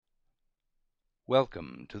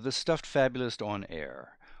Welcome to the Stuffed Fabulist on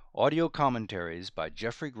Air, audio commentaries by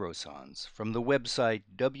Jeffrey Grossans from the website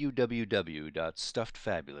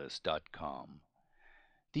www.stuffedfabulist.com.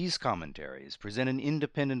 These commentaries present an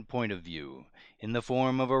independent point of view in the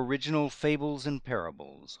form of original fables and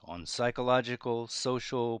parables on psychological,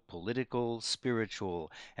 social, political,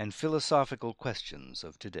 spiritual, and philosophical questions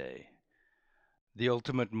of today. The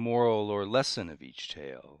ultimate moral or lesson of each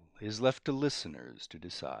tale is left to listeners to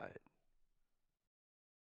decide.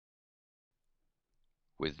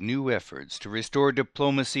 With new efforts to restore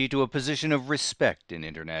diplomacy to a position of respect in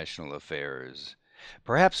international affairs,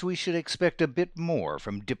 perhaps we should expect a bit more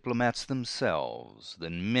from diplomats themselves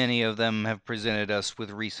than many of them have presented us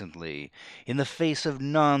with recently in the face of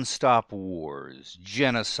non-stop wars,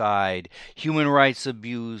 genocide, human rights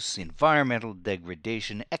abuse, environmental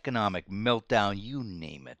degradation, economic meltdown, you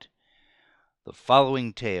name it. The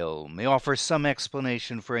following tale may offer some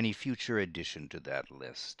explanation for any future addition to that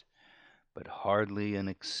list, but hardly an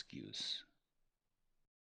excuse.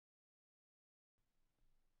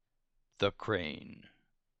 The Crane.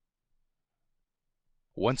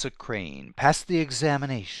 Once a Crane passed the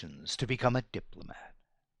examinations to become a diplomat.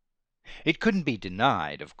 It couldn't be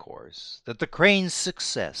denied, of course, that the Crane's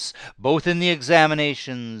success, both in the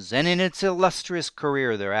examinations and in its illustrious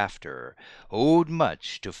career thereafter, owed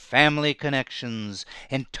much to family connections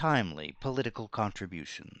and timely political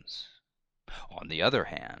contributions. On the other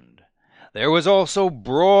hand, there was also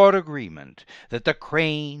broad agreement that the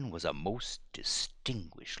Crane was a most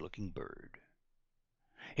distinguished-looking bird.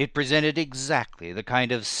 It presented exactly the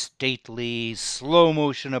kind of stately,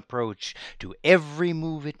 slow-motion approach to every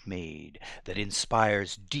move it made that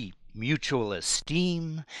inspires deep mutual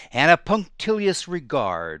esteem and a punctilious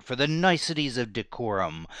regard for the niceties of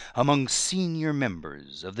decorum among senior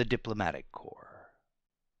members of the diplomatic corps.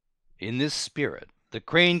 In this spirit, the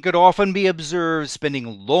Crane could often be observed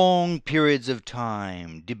spending long periods of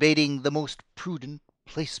time debating the most prudent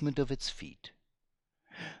placement of its feet.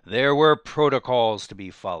 There were protocols to be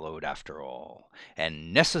followed, after all,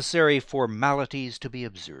 and necessary formalities to be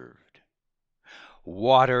observed.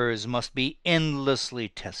 Waters must be endlessly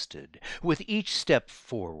tested, with each step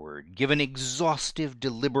forward given exhaustive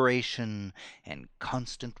deliberation and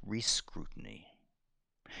constant rescrutiny.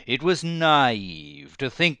 It was naive to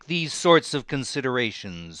think these sorts of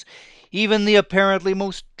considerations, even the apparently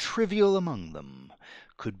most trivial among them,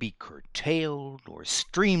 could be curtailed or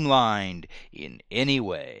streamlined in any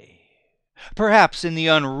way. Perhaps in the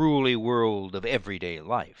unruly world of everyday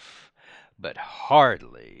life, but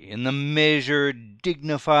hardly in the measured,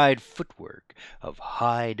 dignified footwork of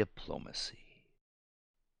high diplomacy.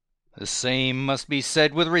 The same must be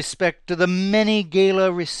said with respect to the many gala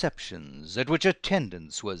receptions at which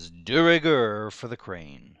attendance was de rigueur for the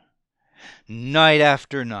Crane. Night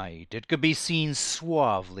after night it could be seen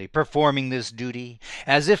suavely performing this duty,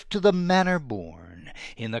 as if to the manner born,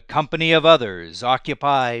 in the company of others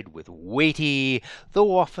occupied with weighty,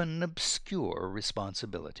 though often obscure,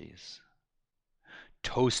 responsibilities.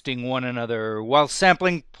 Toasting one another while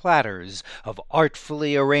sampling platters of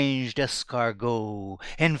artfully arranged escargot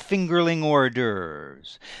and fingerling hors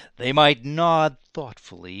d'oeuvres, they might nod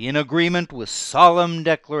thoughtfully in agreement with solemn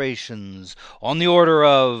declarations on the order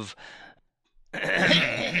of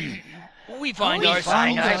We find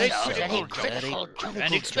ourselves at a critical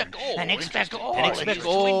juncture and expect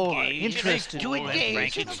all interested to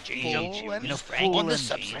engage in a full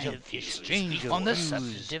substantive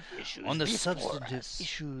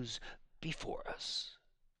issues before us.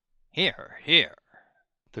 Here, here,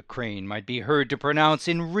 the Crane might be heard to pronounce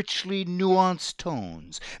in richly nuanced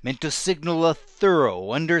tones meant to signal a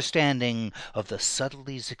thorough understanding of the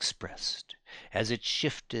subtleties expressed, as it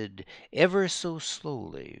shifted ever so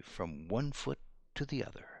slowly from one foot to the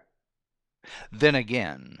other. Then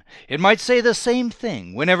again, it might say the same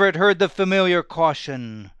thing whenever it heard the familiar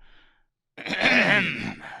caution,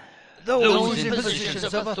 Those in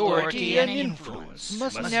positions of authority and influence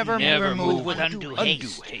must never move with undue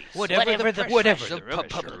haste, whatever the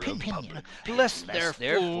public opinion, lest their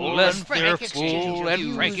full and frank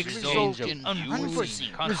exchange of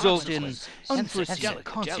unforeseen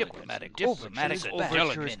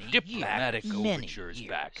diplomatic overtures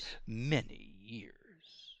back many years.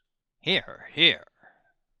 Here, here.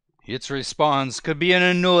 Its response could be an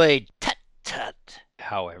annoyed tut-tut,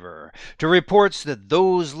 however, to reports that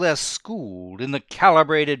those less schooled in the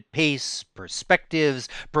calibrated pace, perspectives,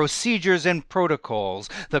 procedures, and protocols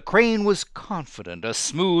the Crane was confident a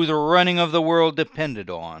smooth running of the world depended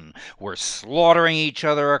on were slaughtering each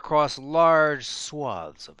other across large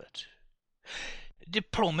swaths of it.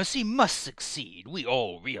 Diplomacy must succeed, we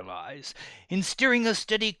all realize, in steering a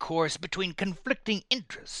steady course between conflicting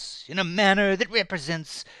interests in a manner that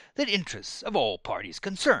represents the interests of all parties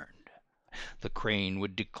concerned, the crane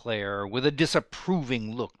would declare with a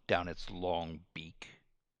disapproving look down its long beak.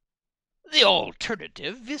 The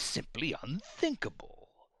alternative is simply unthinkable.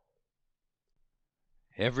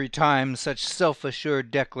 Every time such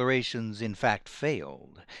self-assured declarations in fact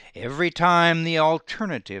failed, every time the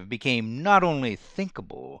alternative became not only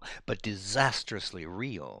thinkable, but disastrously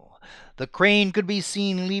real, the crane could be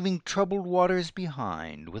seen leaving troubled waters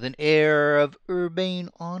behind with an air of urbane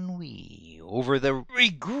ennui over the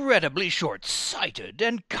regrettably short-sighted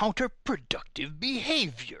and counterproductive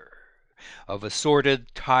behavior of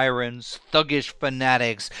assorted tyrants, thuggish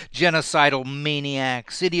fanatics, genocidal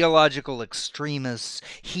maniacs, ideological extremists,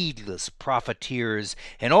 heedless profiteers,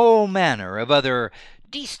 and all manner of other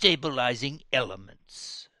destabilizing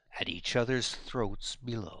elements at each other's throats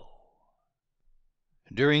below.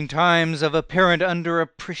 During times of apparent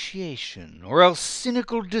underappreciation or else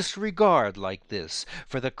cynical disregard like this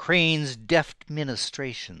for the crane's deft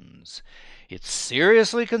ministrations, it's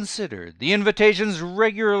seriously considered, the invitations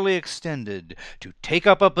regularly extended, to take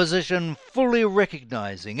up a position fully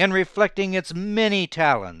recognizing and reflecting its many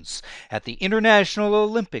talents at the International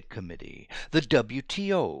Olympic Committee, the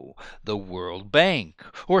WTO, the World Bank,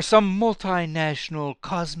 or some multinational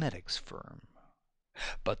cosmetics firm.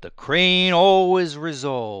 But the crane always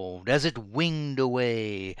resolved, as it winged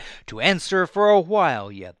away, to answer for a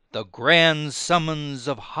while yet the grand summons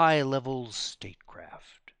of high-level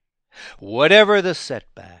statecraft. Whatever the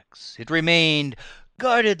setbacks, it remained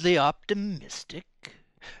guardedly optimistic,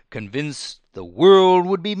 convinced the world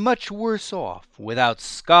would be much worse off without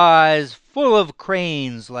skies full of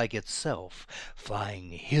cranes like itself flying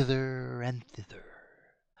hither and thither.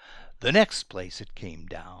 The next place it came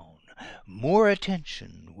down, more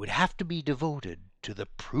attention would have to be devoted to the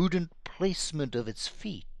prudent placement of its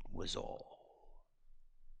feet, was all.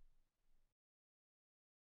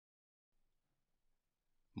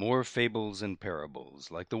 More fables and parables,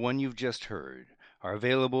 like the one you've just heard, are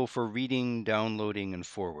available for reading, downloading, and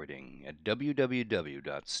forwarding at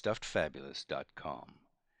www.stuffedfabulous.com.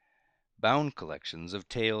 Bound collections of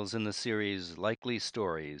tales in the series Likely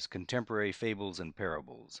Stories, Contemporary Fables and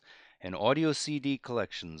Parables, and audio CD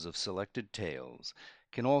collections of selected tales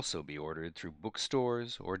can also be ordered through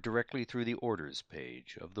bookstores or directly through the orders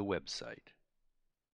page of the website.